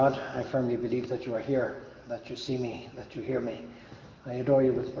God, I firmly believe that you are here, that you see me, that you hear me. I adore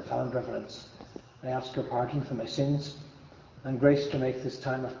you with profound reverence. I ask your pardon for my sins and grace to make this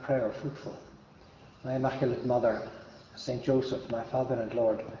time of prayer fruitful. My Immaculate Mother, Saint Joseph, my Father and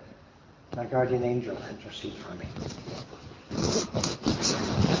Lord, my guardian angel, intercede for me.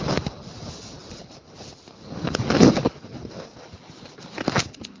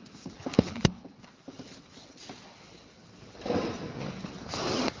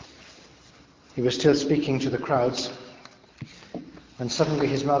 He was still speaking to the crowds when suddenly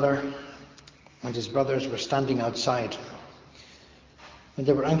his mother and his brothers were standing outside, and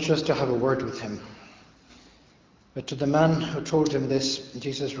they were anxious to have a word with him. But to the man who told him this,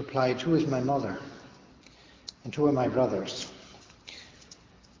 Jesus replied, "Who is my mother? And who are my brothers?"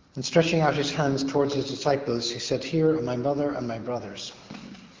 And stretching out his hands towards his disciples, he said, "Here are my mother and my brothers.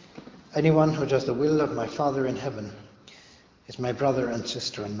 Anyone who does the will of my Father in heaven is my brother and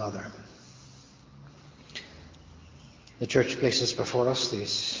sister and mother." The Church places before us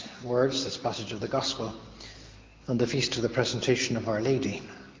these words, this passage of the Gospel, on the feast of the Presentation of Our Lady,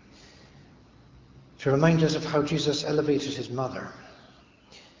 to remind us of how Jesus elevated his mother,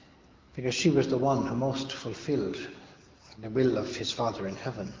 because she was the one who most fulfilled the will of his Father in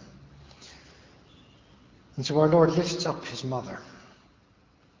heaven. And so our Lord lifts up his mother.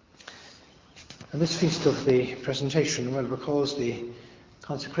 And this feast of the Presentation recalls the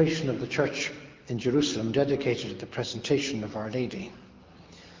consecration of the Church in Jerusalem, dedicated to the Presentation of Our Lady.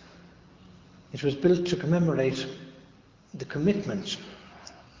 It was built to commemorate the commitment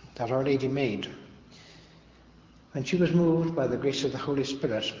that Our Lady made when she was moved by the grace of the Holy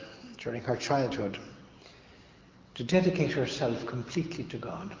Spirit during her childhood to dedicate herself completely to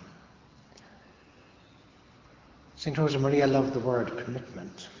God. St. Josemaria loved the word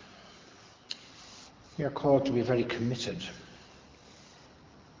commitment. We are called to be very committed.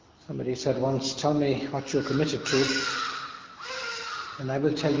 Somebody said once, "Tell me what you're committed to, and I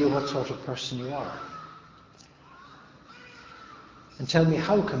will tell you what sort of person you are. And tell me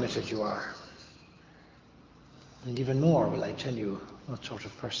how committed you are, and even more will I tell you what sort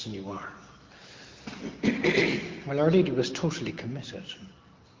of person you are." Well, Our Lady was totally committed,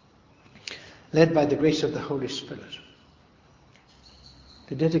 led by the grace of the Holy Spirit,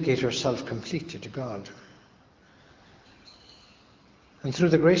 to dedicate herself completely to God. And through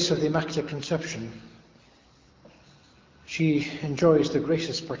the grace of the Immaculate Conception, she enjoys the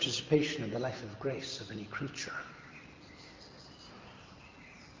greatest participation in the life of grace of any creature.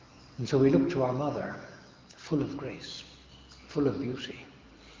 And so we look to our Mother, full of grace, full of beauty,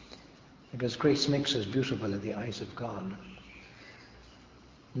 because grace makes us beautiful in the eyes of God.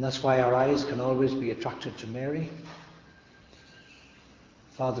 And that's why our eyes can always be attracted to Mary.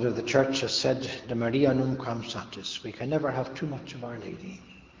 Father of the Church has said, "De Maria nunquam satis." We can never have too much of Our Lady.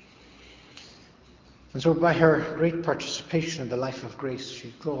 And so by her great participation in the life of grace,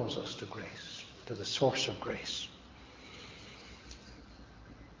 she draws us to grace, to the source of grace.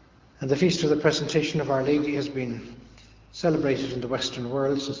 And the Feast of the Presentation of Our Lady has been celebrated in the Western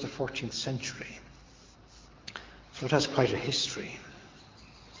world since the 14th century. So it has quite a history.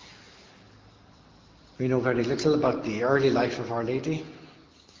 We know very little about the early life of Our Lady,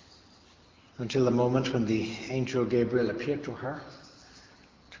 until the moment when the angel Gabriel appeared to her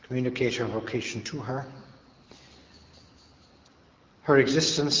to communicate her vocation to her. Her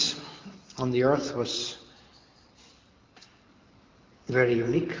existence on the earth was very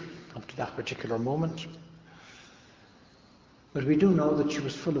unique up to that particular moment. But we do know that she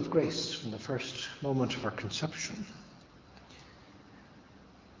was full of grace from the first moment of her conception.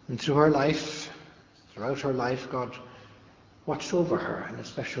 And throughout her life, God watched over her in a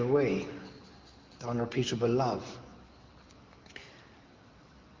special way, the unrepeatable love.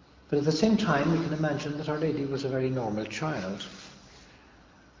 But at the same time, we can imagine that Our Lady was a very normal child.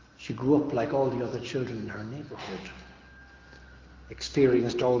 She grew up like all the other children in her neighborhood,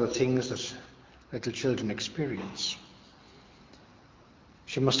 experienced all the things that little children experience.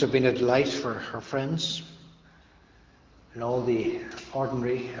 She must have been a delight for her friends in all the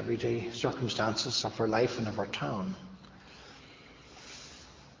ordinary, everyday circumstances of her life and of her town.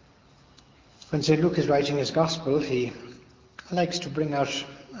 When St. Luke is writing his Gospel, he likes to bring out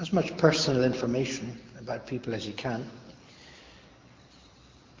as much personal information about people as he can.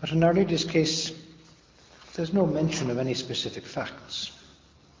 But in Our Lady's case, there's no mention of any specific facts.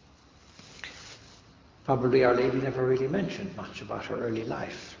 Probably Our Lady never really mentioned much about her early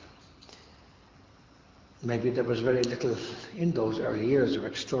life. Maybe there was very little in those early years of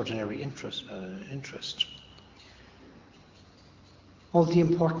extraordinary interest. All the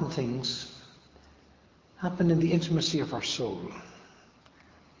important things happen in the intimacy of our soul.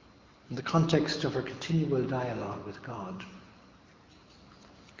 in the context of her continual dialogue with God.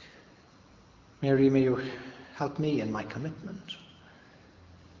 Mary, may you help me in my commitment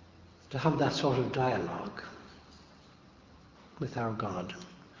to have that sort of dialogue with our God,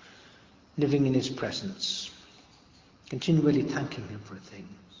 living in his presence, continually thanking him for things,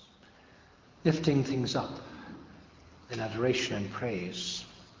 lifting things up in adoration and praise,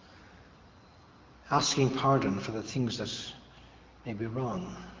 asking pardon for the things that may be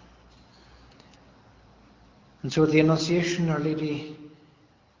wrong. And so at the Annunciation, Our Lady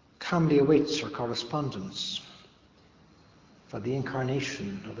calmly awaits her correspondence for the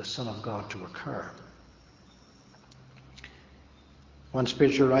incarnation of the Son of God to occur. One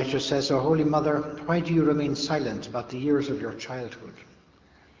spiritual writer says, "O Holy Mother, why do you remain silent about the years of your childhood?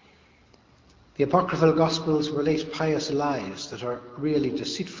 The apocryphal Gospels relate pious lies that are really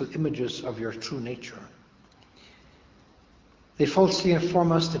deceitful images of your true nature. They falsely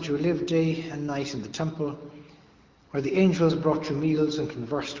inform us that you lived day and night in the temple, where the angels brought you meals and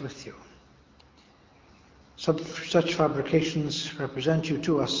conversed with you. Such fabrications represent you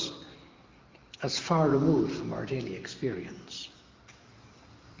to us as far removed from our daily experience."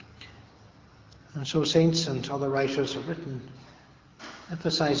 And so saints and other writers have written,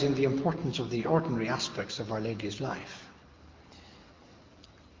 emphasizing the importance of the ordinary aspects of Our Lady's life.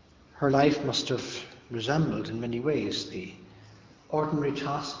 Her life must have resembled in many ways the ordinary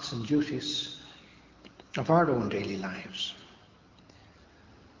tasks and duties of our own daily lives.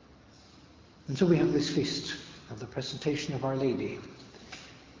 And so we have this feast of the presentation of Our Lady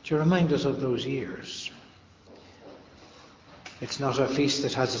to remind us of those years. It's not a feast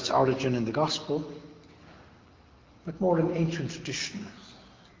that has its origin in the Gospel, but more in ancient tradition,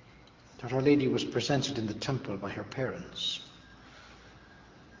 that Our Lady was presented in the temple by her parents.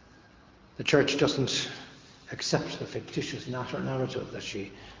 The Church doesn't accept the fictitious narrative that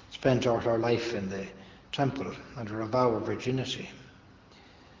she spent all her life in the temple under a vow of virginity.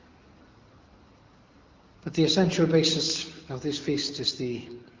 But the essential basis of this feast is the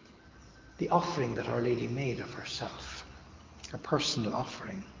offering that Our Lady made of herself, a personal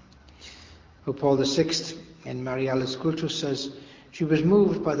offering. Pope Paul VI in Marialis Cultus says, "She was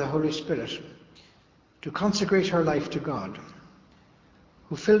moved by the Holy Spirit to consecrate her life to God,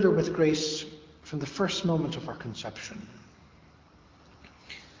 who filled her with grace from the first moment of her conception."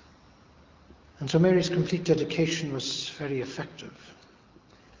 And so Mary's complete dedication was very effective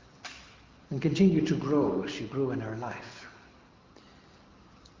and continued to grow as she grew in her life.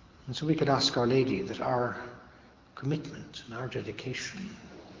 And so we could ask Our Lady that our commitment and our dedication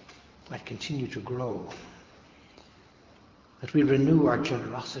might continue to grow, that we renew our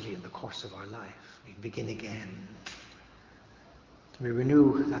generosity in the course of our life. We begin again. We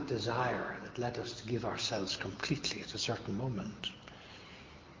renew that desire that led us to give ourselves completely at a certain moment,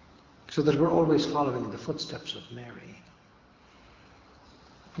 so that we're always following the footsteps of Mary.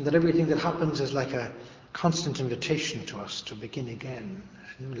 And that everything that happens is like a constant invitation to us to begin again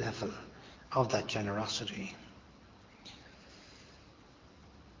at a new level of that generosity.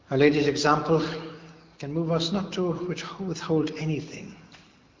 Our Lady's example can move us not to withhold anything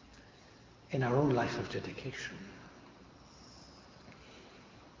in our own life of dedication.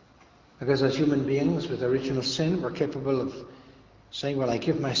 Because as human beings with original sin, we're capable of saying, "Well, I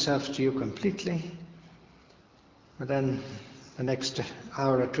give myself to you completely," but then the next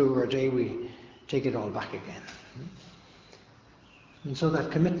hour or two or day we take it all back again. And so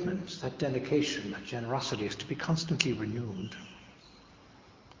that commitment, that dedication, that generosity is to be constantly renewed,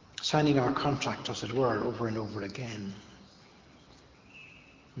 signing our contract, as it were, over and over again.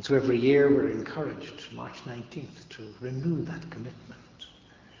 And so every year we're encouraged, March 19th, to renew that commitment.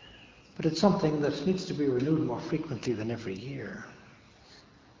 But it's something that needs to be renewed more frequently than every year.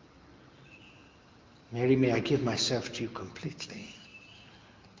 "Mary, may I give myself to you completely."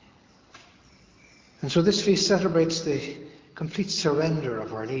 And so this feast celebrates the complete surrender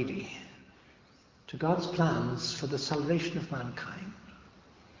of Our Lady to God's plans for the salvation of mankind.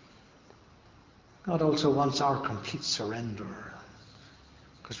 God also wants our complete surrender,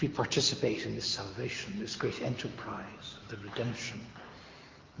 because we participate in this salvation, this great enterprise of the redemption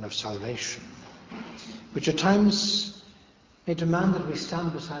and of salvation, which at times may demand that we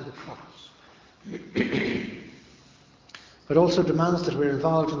stand beside the cross, but also demands that we're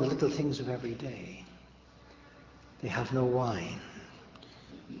involved in the little things of every day. They have no wine.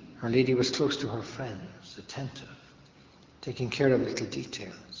 Our Lady was close to her friends, attentive, taking care of little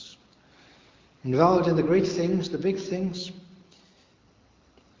details, involved in the great things, the big things,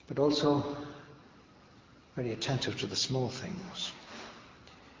 but also very attentive to the small things.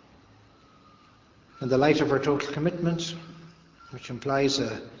 In the light of her total commitment, which implies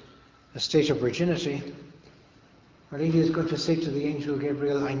a a state of virginity, Our Lady is going to say to the angel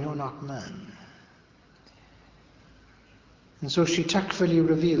Gabriel, I know not man. And so she tactfully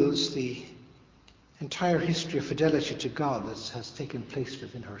reveals the entire history of fidelity to God that has taken place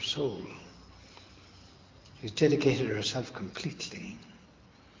within her soul. She's dedicated herself completely.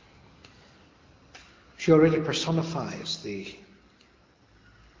 She already personifies the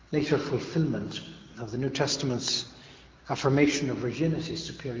later fulfillment of the New Testament's affirmation of virginity's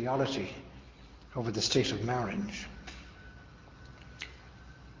superiority over the state of marriage.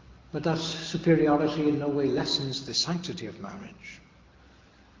 But that superiority in no way lessens the sanctity of marriage.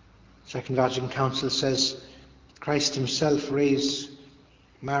 Second Vatican Council says Christ himself raised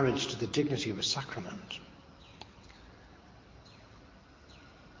marriage to the dignity of a sacrament.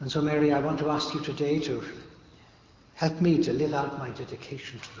 And so, Mary, I want to ask you today to help me to live out my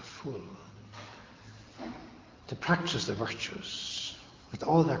dedication to the full, to practice the virtues with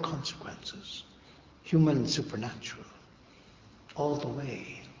all their consequences, human and supernatural, all the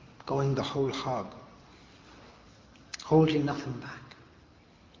way, going the whole hog, holding nothing back,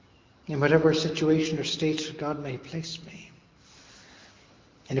 in whatever situation or state God may place me,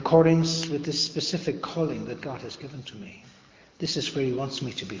 in accordance with this specific calling that God has given to me. This is where he wants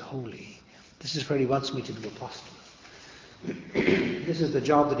me to be holy. This is where he wants me to be apostle. This is the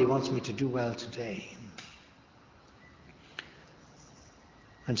job that he wants me to do well today.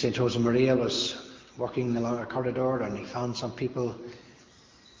 And St. Josemaria was walking along a corridor and he found some people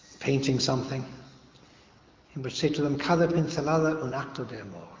painting something. He would say to them, Cada pincelada un acto de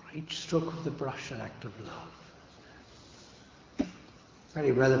amor. Each stroke of the brush an act of love.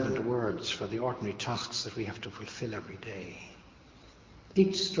 Very relevant words for the ordinary tasks that we have to fulfill every day.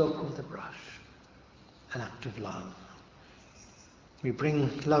 Each stroke of the brush an act of love. We bring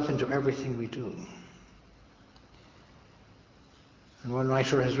love into everything we do. And one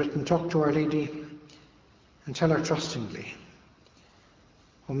writer has written, talk to Our Lady and tell her trustingly,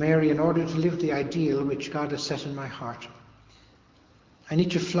 O Mary, in order to live the ideal which God has set in my heart, I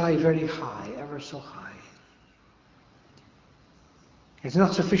need to fly very high, ever so high. It's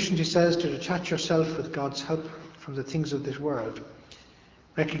not sufficient, he says, to detach yourself with God's help from the things of this world,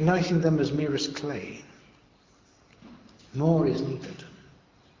 recognizing them as merest clay. More is needed.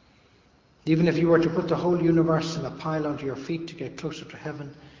 Even if you were to put the whole universe in a pile under your feet to get closer to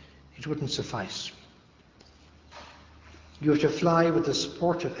heaven, it wouldn't suffice. You have to fly with the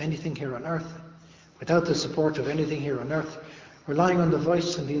support of anything here on earth, without the support of anything here on earth, relying on the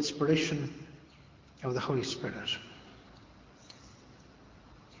voice and the inspiration of the Holy Spirit.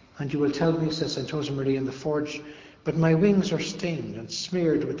 And you will tell me, says St. Josemaria in the Forge, but my wings are stained and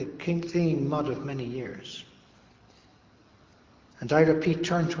smeared with the clinging mud of many years. And I repeat,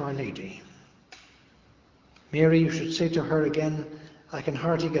 turn to Our Lady. Mary, you should say to her again, I can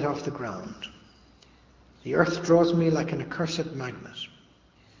hardly get off the ground. The earth draws me like an accursed magnet.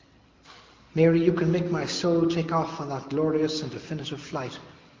 Mary, you can make my soul take off on that glorious and definitive flight,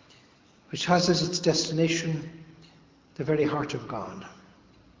 which has as its destination the very heart of God.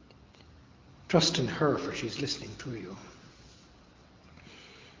 Trust in her, for she's listening to you.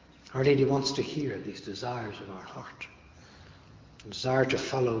 Our Lady wants to hear these desires of our heart. The desire to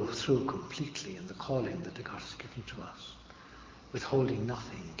follow through completely in the calling that God has given to us, withholding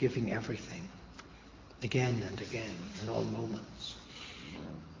nothing, giving everything, again and again, in all moments.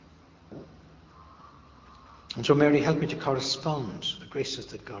 And so, Mary, help me to correspond to the graces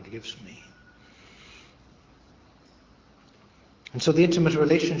that God gives me. And so the intimate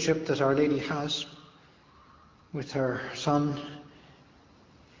relationship that Our Lady has with her Son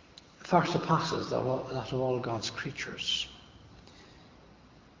far surpasses that of all God's creatures.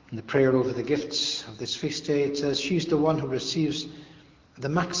 In the prayer over the gifts of this feast day, it says, she's the one who receives the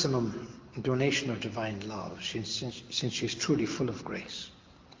maximum donation of divine love, since she's truly full of grace.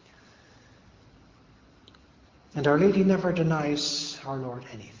 And Our Lady never denies our Lord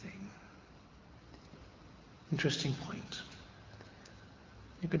anything. Interesting point.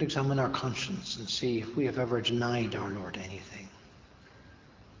 You could examine our conscience and see if we have ever denied our Lord anything.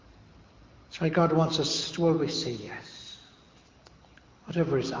 That's why God wants us to always say yes,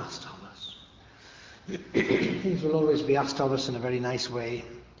 whatever is asked of us. Things will always be asked of us in a very nice way,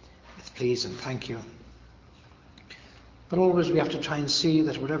 with please and thank you. But always we have to try and see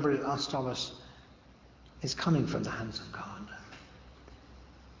that whatever is asked of us is coming from the hands of God.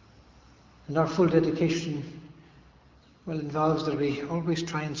 And our full dedication involves that we always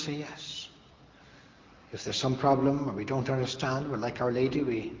try and say yes. If there's some problem or we don't understand, well, like Our Lady,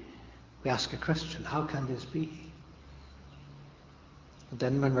 we ask a question, how can this be? And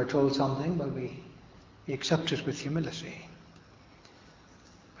then when we're told something, well, we accept it with humility.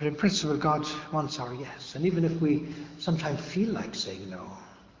 But in principle, God wants our yes. And even if we sometimes feel like saying no,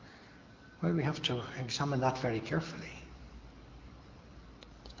 well, we have to examine that very carefully.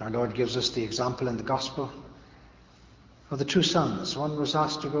 Our Lord gives us the example in the Gospel of the two sons. One was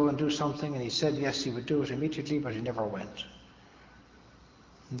asked to go and do something, and he said yes, he would do it immediately, but he never went.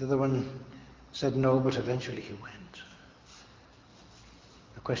 And the other one said no, but eventually he went.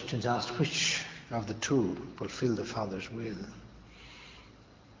 The question is asked, which of the two fulfilled the Father's will?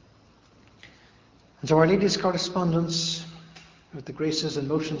 And so Our Lady's correspondence with the graces and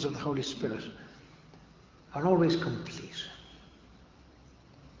motions of the Holy Spirit are always complete.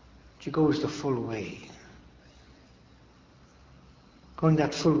 She goes the full way. Going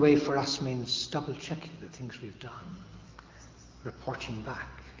that full way for us means double-checking the things we've done, reporting back,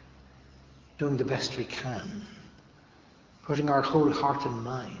 doing the best we can, putting our whole heart and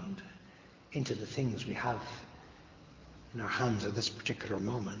mind into the things we have in our hands at this particular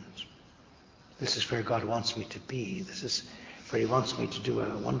moment. This is where God wants me to be. This is where He wants me to do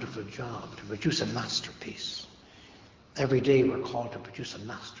a wonderful job, to produce a masterpiece. Every day we're called to produce a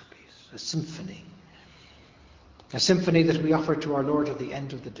masterpiece, a symphony that we offer to our Lord at the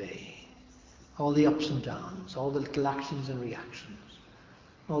end of the day. All the ups and downs, all the little actions and reactions,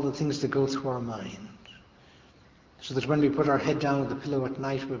 all the things that go through our mind, so that when we put our head down on the pillow at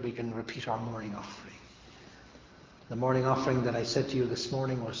night, we can repeat our morning offering. The morning offering that I said to you this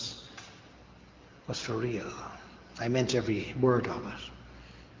morning was for real. I meant every word of it.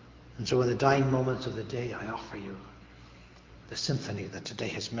 And so in the dying moments of the day, I offer you the symphony that today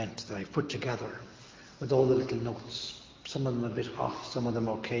has meant, that I've put together with all the little notes, some of them a bit off, some of them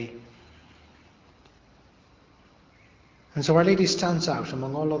okay. And so Our Lady stands out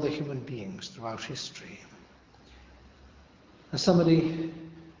among all other human beings throughout history as somebody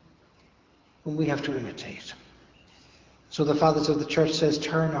whom we have to imitate. So the Fathers of the Church says,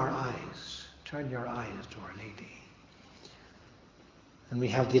 turn your eyes to Our Lady. And we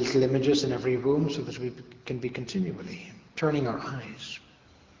have the little images in every room so that we can be continually turning our eyes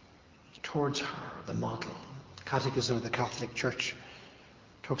towards her, the model. The Catechism of the Catholic Church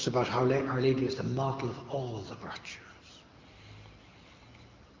talks about how Our Lady is the model of all the virtues.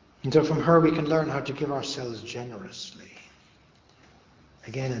 And so from her we can learn how to give ourselves generously,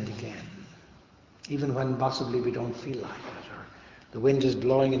 again and again, even when possibly we don't feel like it, or the wind is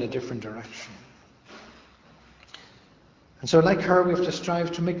blowing in a different direction. And so like her, we have to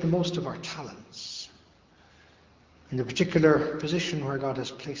strive to make the most of our talents in the particular position where God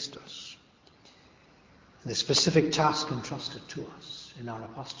has placed us, the specific task entrusted to us in our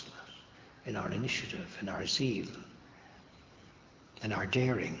apostolate, in our initiative, in our zeal, in our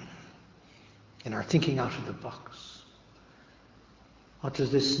daring, in our thinking out of the box. What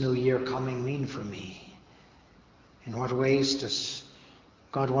does this new year coming mean for me? In what ways does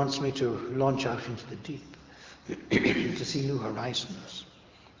God wants me to launch out into the deep, to see new horizons,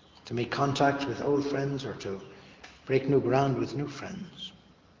 to make contact with old friends, or to break new ground with new friends?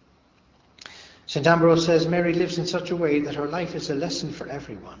 St. Ambrose says Mary lives in such a way that her life is a lesson for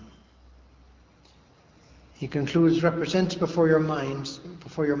everyone. He concludes, represent before your mind's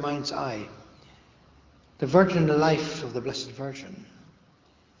eye the virginal life of the Blessed Virgin,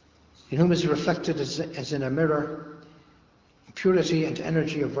 in whom is reflected as in a mirror purity and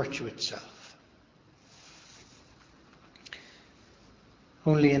energy of virtue itself.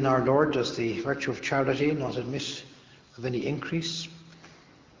 Only in our Lord does the virtue of charity not admit of any increase,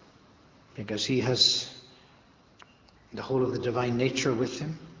 because He has the whole of the divine nature with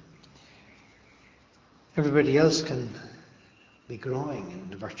Him. Everybody else can be growing in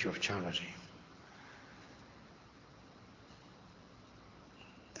the virtue of charity.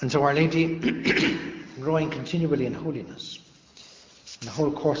 And so Our Lady, growing continually in holiness, in the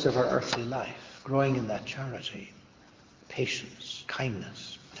whole course of her earthly life, growing in that charity, patience,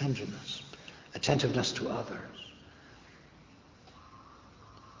 kindness, tenderness, attentiveness to others.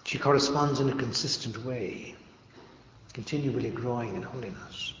 She corresponds in a consistent way, continually growing in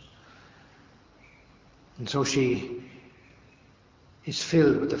holiness. And so she is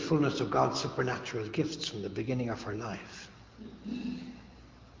filled with the fullness of God's supernatural gifts from the beginning of her life.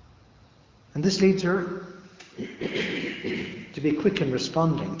 And this leads her to be quick in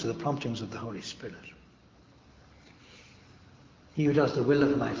responding to the promptings of the Holy Spirit. He who does the will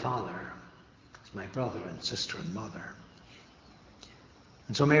of my Father is my brother and sister and mother.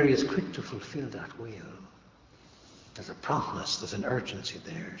 And so Mary is quick to fulfill that will. There's a promptness, there's an urgency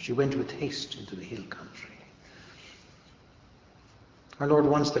there. She went with haste into the hill country. Our Lord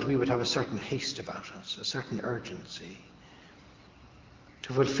wants that we would have a certain haste about us, a certain urgency,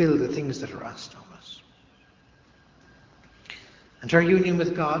 to fulfill the things that are asked of us. And her union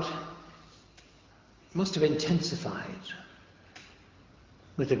with God must have intensified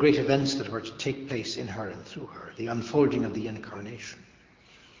with the great events that were to take place in her and through her, the unfolding of the Incarnation,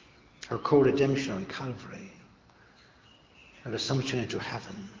 her co-redemption on Calvary, her assumption into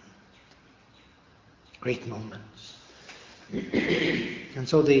heaven. Great moments. And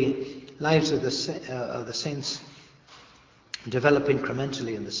so the lives of the saints develop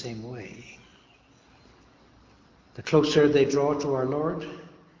incrementally in the same way. The closer they draw to our Lord,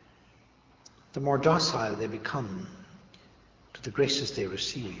 the more docile they become to the graces they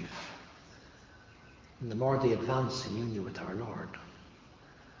receive, and the more they advance in union with our Lord.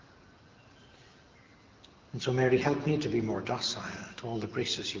 And so, Mary, help me to be more docile to all the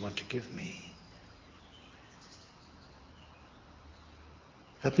graces you want to give me.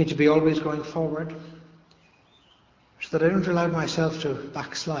 Help me to be always going forward, so that I don't allow myself to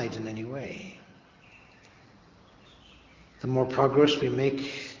backslide in any way. The more progress we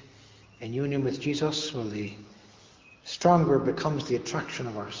make in union with Jesus, well, the stronger becomes the attraction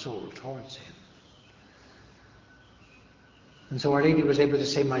of our soul towards him. And so Our Lady was able to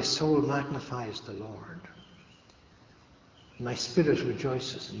say, my soul magnifies the Lord. My spirit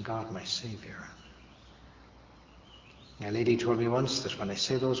rejoices in God my Saviour. Our Lady told me once that when I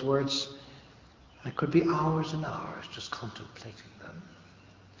say those words, I could be hours and hours just contemplating them.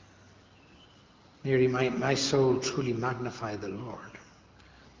 Mary, my soul truly magnify the Lord,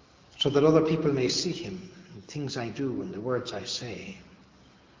 so that other people may see him in things I do and the words I say.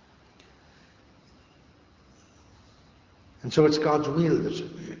 And so it's God's will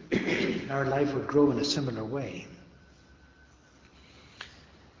that our life would grow in a similar way.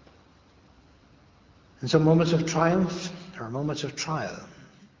 And so moments of triumph or moments of trial,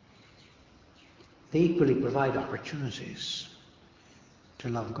 they equally provide opportunities to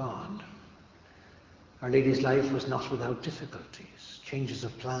love God. Our Lady's life was not without difficulties, changes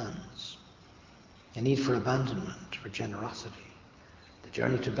of plans, a need for abandonment, for generosity, the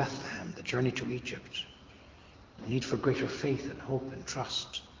journey to Bethlehem, the journey to Egypt, the need for greater faith and hope and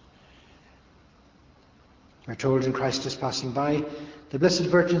trust. We're told in Christ is passing by, the Blessed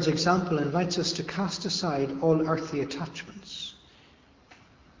Virgin's example invites us to cast aside all earthly attachments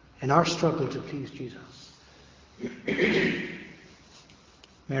in our struggle to please Jesus.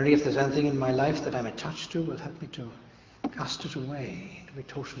 Mary, if there's anything in my life that I'm attached to, will help me to cast it away, to be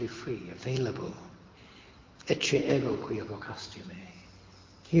totally free, available. Ecce ego quia vocasti me.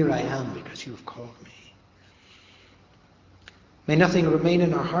 Here I am because you have called me. May nothing remain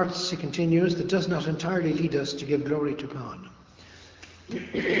in our hearts, he continues, that does not entirely lead us to give glory to God.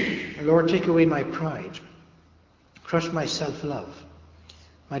 Lord, take away my pride, crush my self-love,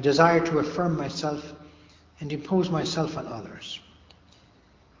 my desire to affirm myself and impose myself on others.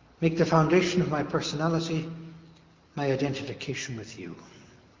 Make the foundation of my personality my identification with you.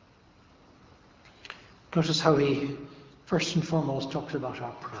 Notice how he first and foremost talks about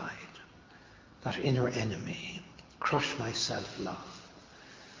our pride, that inner enemy. Crush my self-love.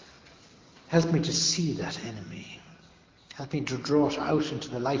 Help me to see that enemy. Help me to draw it out into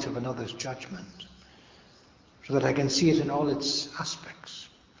the light of another's judgment, so that I can see it in all its aspects.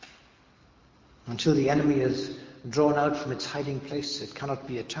 Until the enemy is drawn out from its hiding place, it cannot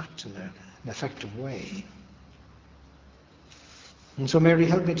be attacked in an effective way. And so, Mary,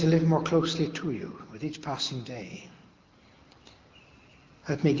 help me to live more closely to you with each passing day.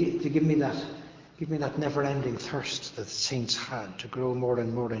 Help me to give me that never-ending thirst that the saints had to grow more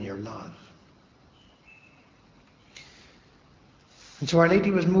and more in your love. And so Our Lady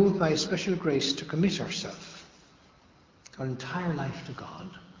was moved by a special grace to commit herself, her entire life to God.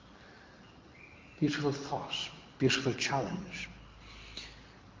 Beautiful thought, beautiful challenge.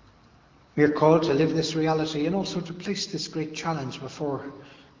 We are called to live this reality and also to place this great challenge before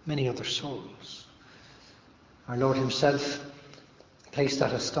many other souls. Our Lord himself placed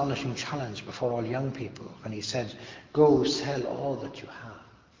that astonishing challenge before all young people when he said, go sell all that you have,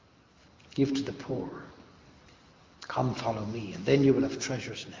 give to the poor, come follow me, and then you will have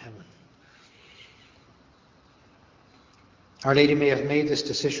treasures in heaven. Our Lady may have made this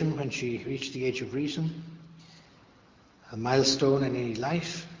decision when she reached the age of reason, a milestone in any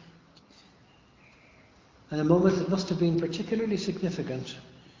life, and a moment that must have been particularly significant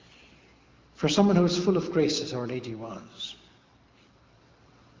for someone who was full of grace as Our Lady was.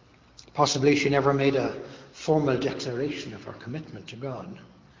 Possibly she never made a formal declaration of her commitment to God,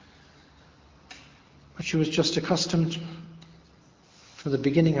 but she was just accustomed from the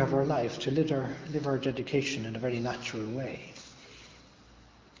beginning of her life to live her dedication in a very natural way.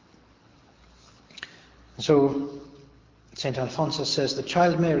 And so St. Alphonsus says the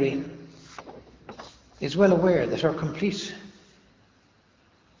child Mary is well aware that her complete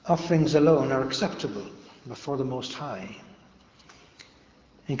Offerings alone are acceptable before the Most High.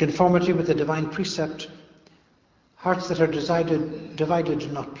 In conformity with the divine precept, hearts that are divided do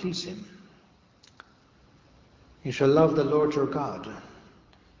not please him. You shall love the Lord your God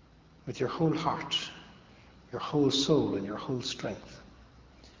with your whole heart, your whole soul, and your whole strength.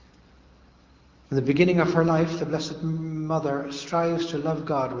 From the beginning of her life, the Blessed Mother strives to love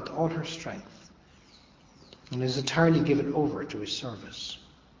God with all her strength and is entirely given over to his service.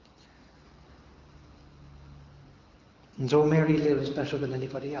 And so Mary lives better than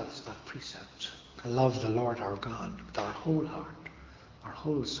anybody else that precept, to love the Lord our God with our whole heart, our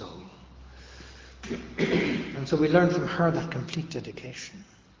whole soul. And so we learn from her that complete dedication.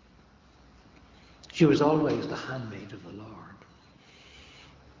 She was always the handmaid of the Lord.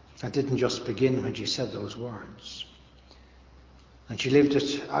 That didn't just begin when she said those words. And she lived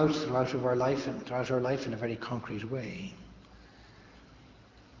it out throughout her life in a very concrete way.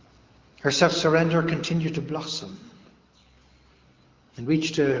 Her self-surrender continued to blossom and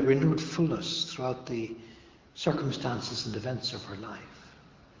reached a renewed fullness throughout the circumstances and events of her life.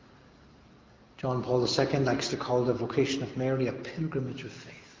 John Paul II likes to call the vocation of Mary a pilgrimage of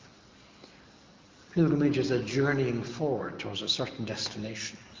faith. Pilgrimage is a journeying forward towards a certain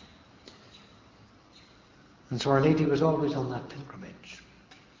destination. And so Our Lady was always on that pilgrimage,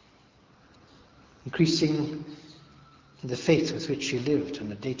 increasing in the faith with which she lived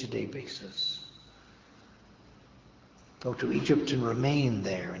on a day-to-day basis. Go to Egypt and remain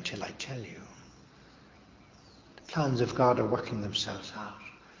there until I tell you. The plans of God are working themselves out.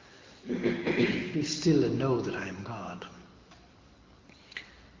 Be still and know that I am God.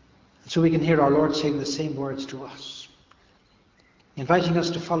 And so we can hear our Lord saying the same words to us, inviting us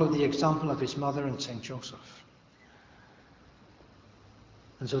to follow the example of his mother and St. Joseph.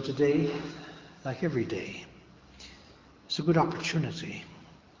 And so today, like every day, it's a good opportunity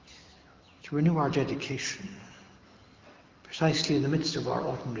to renew our dedication precisely in the midst of our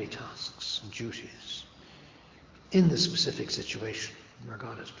ordinary tasks and duties, in the specific situation where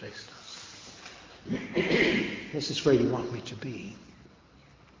God has placed us. This is where you want me to be.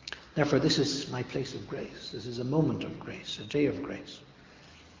 Therefore, this is my place of grace. This is a moment of grace, a day of grace.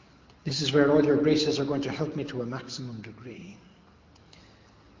 This is where all your graces are going to help me to a maximum degree.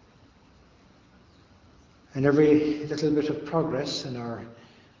 And every little bit of progress in our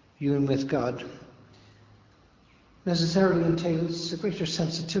union with God necessarily entails a greater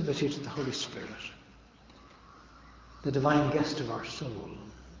sensitivity to the Holy Spirit, the divine guest of our soul,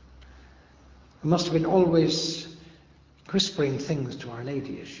 who must have been always whispering things to Our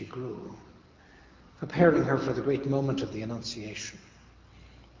Lady as she grew, preparing her for the great moment of the Annunciation,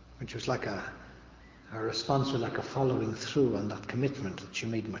 which was like a response was like a following through on that commitment that she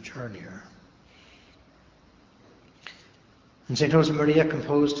made much earlier. And St. Josemaria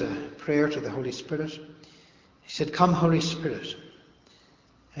composed a prayer to the Holy Spirit. He said, "Come, Holy Spirit,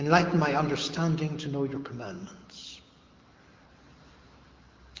 enlighten my understanding to know your commandments.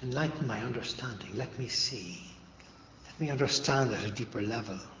 Enlighten my understanding. Let me see. Let me understand at a deeper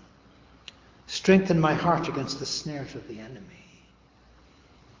level. Strengthen my heart against the snares of the enemy."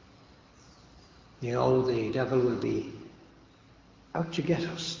 You know, the devil will be out to get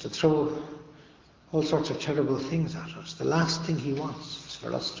us, to throw all sorts of terrible things at us. The last thing he wants is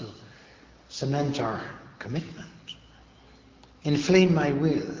for us to cement our commitment. Inflame my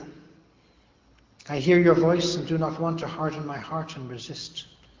will. I hear your voice and do not want to harden my heart and resist,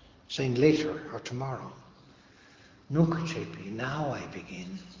 saying later or tomorrow. Nunc cepi, now I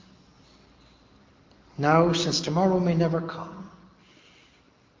begin. Now, since tomorrow may never come,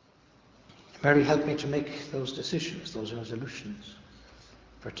 Mary, help me to make those decisions, those resolutions,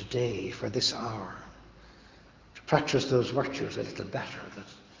 for today, for this hour, to practice those virtues a little better that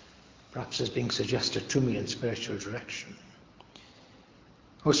perhaps is being suggested to me in spiritual direction.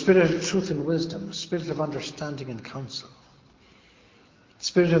 O Spirit of truth and wisdom, Spirit of understanding and counsel,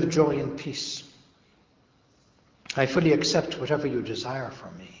 Spirit of joy and peace, I fully accept whatever you desire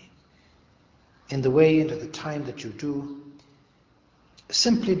for me, in the way and at the time that you do,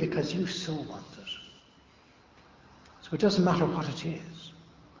 simply because you so want it. So it doesn't matter what it is.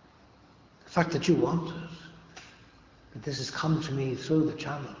 The fact that you want it, that this has come to me through the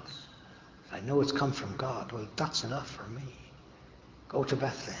channels, I know it's come from God, well, that's enough for me. Go to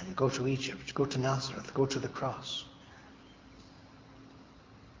Bethlehem, go to Egypt, go to Nazareth, go to the cross.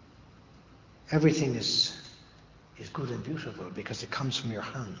 Everything is good and beautiful because it comes from your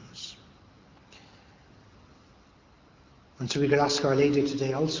hands. And so we could ask Our Lady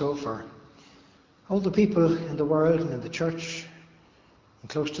today also for all the people in the world and in the church and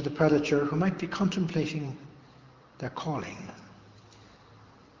close to the prelature who might be contemplating their calling.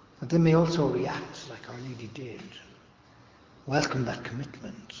 that they may also react like Our Lady did, welcome that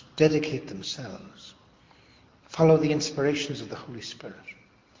commitment, dedicate themselves, follow the inspirations of the Holy Spirit,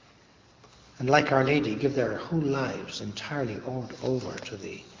 and like Our Lady, give their whole lives entirely over to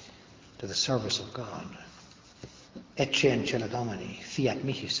the service of God. Ecce ancella Domini, fiat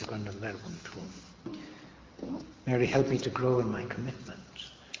mihi secundum verbum tuum. Mary, help me to grow in my commitment,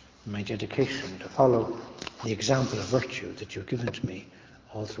 in my dedication, to follow the example of virtue that you've given to me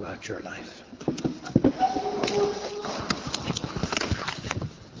all throughout your life.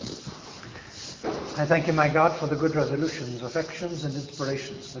 I thank you, my God, for the good resolutions, affections, and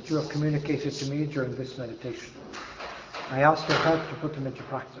inspirations that you have communicated to me during this meditation. I ask your help to put them into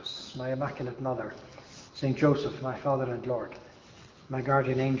practice. My Immaculate Mother, Saint Joseph, my Father and Lord, my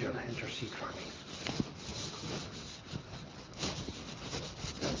guardian angel, intercede for me.